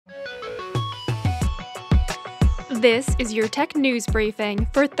This is your tech news briefing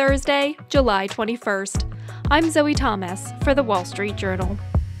for Thursday, July 21st. I'm Zoe Thomas for the Wall Street Journal.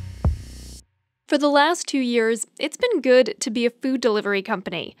 For the last 2 years, it's been good to be a food delivery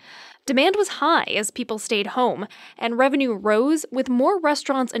company. Demand was high as people stayed home, and revenue rose with more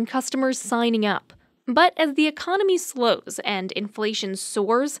restaurants and customers signing up. But as the economy slows and inflation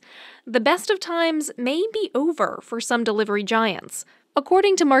soars, the best of times may be over for some delivery giants.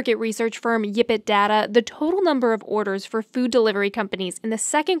 According to market research firm Yipit Data, the total number of orders for food delivery companies in the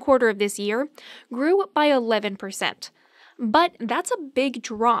second quarter of this year grew by 11%. But that's a big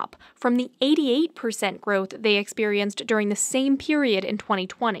drop from the 88% growth they experienced during the same period in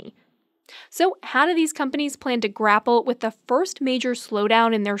 2020. So how do these companies plan to grapple with the first major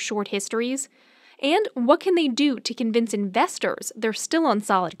slowdown in their short histories? And what can they do to convince investors they're still on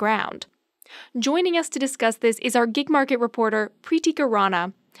solid ground? Joining us to discuss this is our gig market reporter, Preetika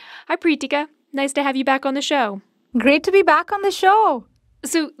Rana. Hi, Preetika. Nice to have you back on the show. Great to be back on the show.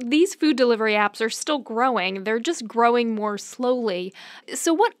 So these food delivery apps are still growing. They're just growing more slowly.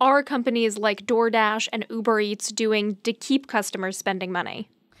 So what are companies like DoorDash and Uber Eats doing to keep customers spending money?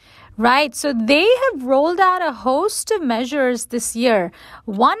 Right. So they have rolled out a host of measures this year.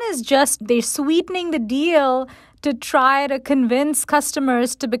 One is just they're sweetening the deal to try to convince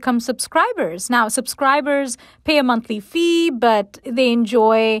customers to become subscribers. Now, subscribers pay a monthly fee, but they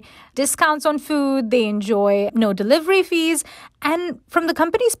enjoy discounts on food, they enjoy no delivery fees. And from the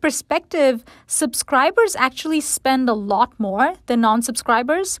company's perspective, subscribers actually spend a lot more than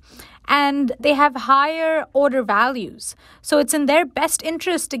non-subscribers, and they have higher order values. So it's in their best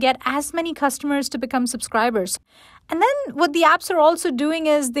interest to get as many customers to become subscribers. And then what the apps are also doing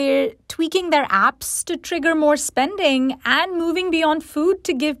is they're tweaking their apps to trigger more spending and moving beyond food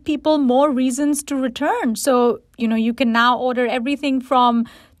to give people more reasons to return. So, you can now order everything from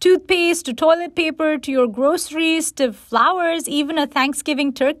toothpaste to toilet paper to your groceries to flowers, even a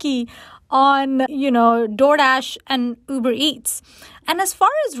Thanksgiving turkey on, DoorDash and Uber Eats. And as far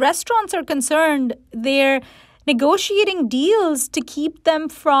as restaurants are concerned, they're negotiating deals to keep them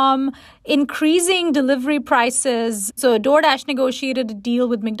from increasing delivery prices. So DoorDash negotiated a deal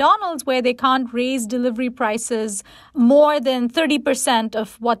with McDonald's where they can't raise delivery prices more than 30%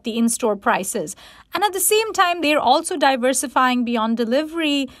 of what the in-store price is. And at the same time, they're also diversifying beyond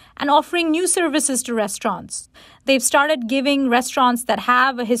delivery and offering new services to restaurants. They've started giving restaurants that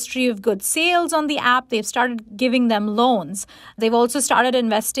have a history of good sales on the app, they've started giving them loans. They've also started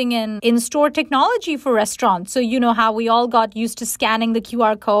investing in in-store technology for restaurants. So you know how we all got used to scanning the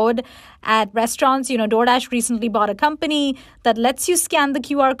QR code at restaurants. DoorDash recently bought a company that lets you scan the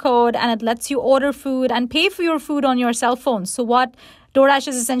QR code and it lets you order food and pay for your food on your cell phone. So what DoorDash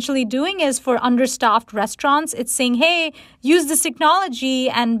is essentially doing is for understaffed restaurants, it's saying, hey, use this technology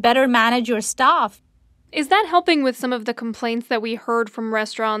and better manage your staff. Is that helping with some of the complaints that we heard from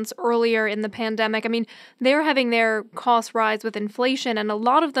restaurants earlier in the pandemic? I mean, they're having their costs rise with inflation, and a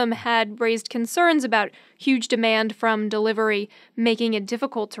lot of them had raised concerns about huge demand from delivery, making it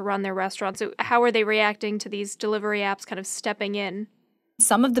difficult to run their restaurants. So how are they reacting to these delivery apps kind of stepping in?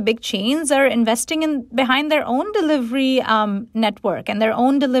 Some of the big chains are investing behind their own delivery network and their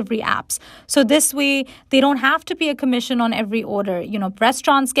own delivery apps. So this way, they don't have to pay a commission on every order.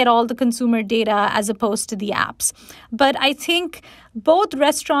 Restaurants get all the consumer data as opposed to the apps. But I think both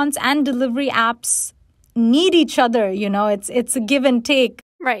restaurants and delivery apps need each other. It's a give and take.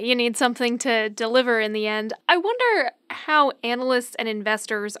 Right, you need something to deliver in the end. I wonder how analysts and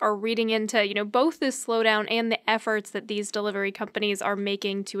investors are reading into, both this slowdown and the efforts that these delivery companies are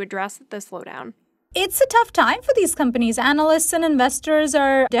making to address the slowdown. It's a tough time for these companies. Analysts and investors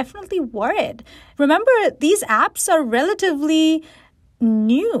are definitely worried. Remember, these apps are relatively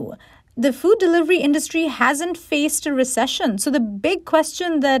new. The food delivery industry hasn't faced a recession. So the big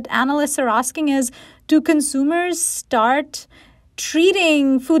question that analysts are asking is, do consumers start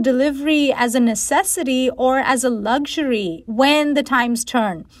treating food delivery as a necessity or as a luxury when the times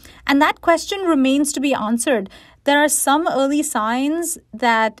turn? And that question remains to be answered. There are some early signs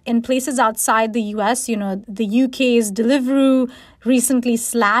that in places outside the US, the UK's Deliveroo recently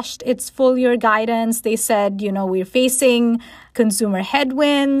slashed its full year guidance. They said, we're facing consumer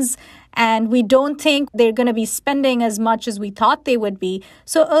headwinds and we don't think they're going to be spending as much as we thought they would be.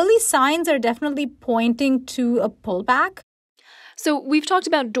 So early signs are definitely pointing to a pullback. So we've talked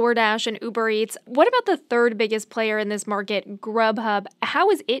about DoorDash and Uber Eats. What about the third biggest player in this market, GrubHub? How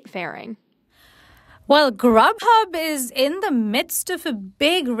is it faring? Well, GrubHub is in the midst of a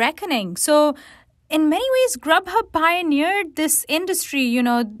big reckoning. So in many ways, GrubHub pioneered this industry.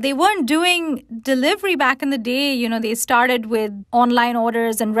 They weren't doing delivery back in the day. They started with online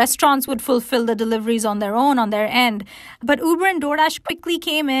orders and restaurants would fulfill the deliveries on their own, on their end. But Uber and DoorDash quickly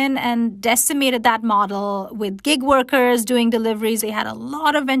came in and decimated that model with gig workers doing deliveries. They had a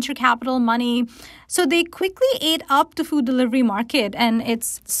lot of venture capital money. So they quickly ate up the food delivery market. And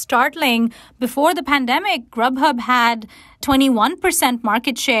it's startling. Before the pandemic, GrubHub had 21%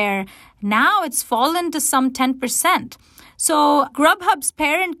 market share. Now it's fallen to some 10%. So GrubHub's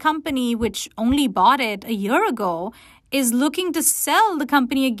parent company, which only bought it a year ago, is looking to sell the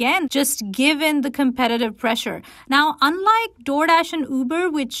company again, just given the competitive pressure. Now, unlike DoorDash and Uber,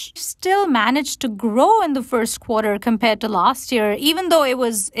 which still managed to grow in the first quarter compared to last year, even though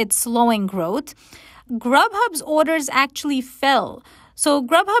it's slowing growth, GrubHub's orders actually fell. So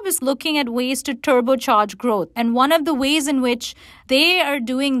GrubHub is looking at ways to turbocharge growth. And one of the ways in which they are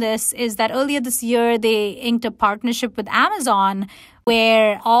doing this is that earlier this year, they inked a partnership with Amazon,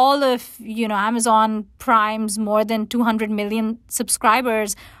 where all of, Amazon Prime's more than 200 million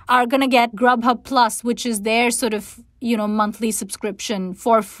subscribers are going to get GrubHub Plus, which is their sort of, monthly subscription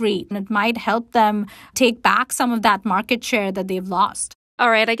for free. And it might help them take back some of that market share that they've lost. All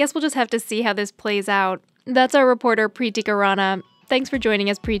right, I guess we'll just have to see how this plays out. That's our reporter, Preetika Rana. Thanks for joining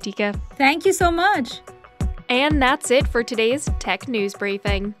us, Preetika. Thank you so much. And that's it for today's Tech News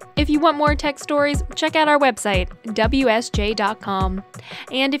Briefing. If you want more tech stories, check out our website, WSJ.com.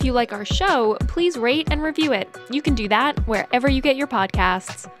 And if you like our show, please rate and review it. You can do that wherever you get your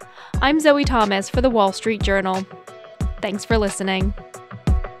podcasts. I'm Zoe Thomas for The Wall Street Journal. Thanks for listening.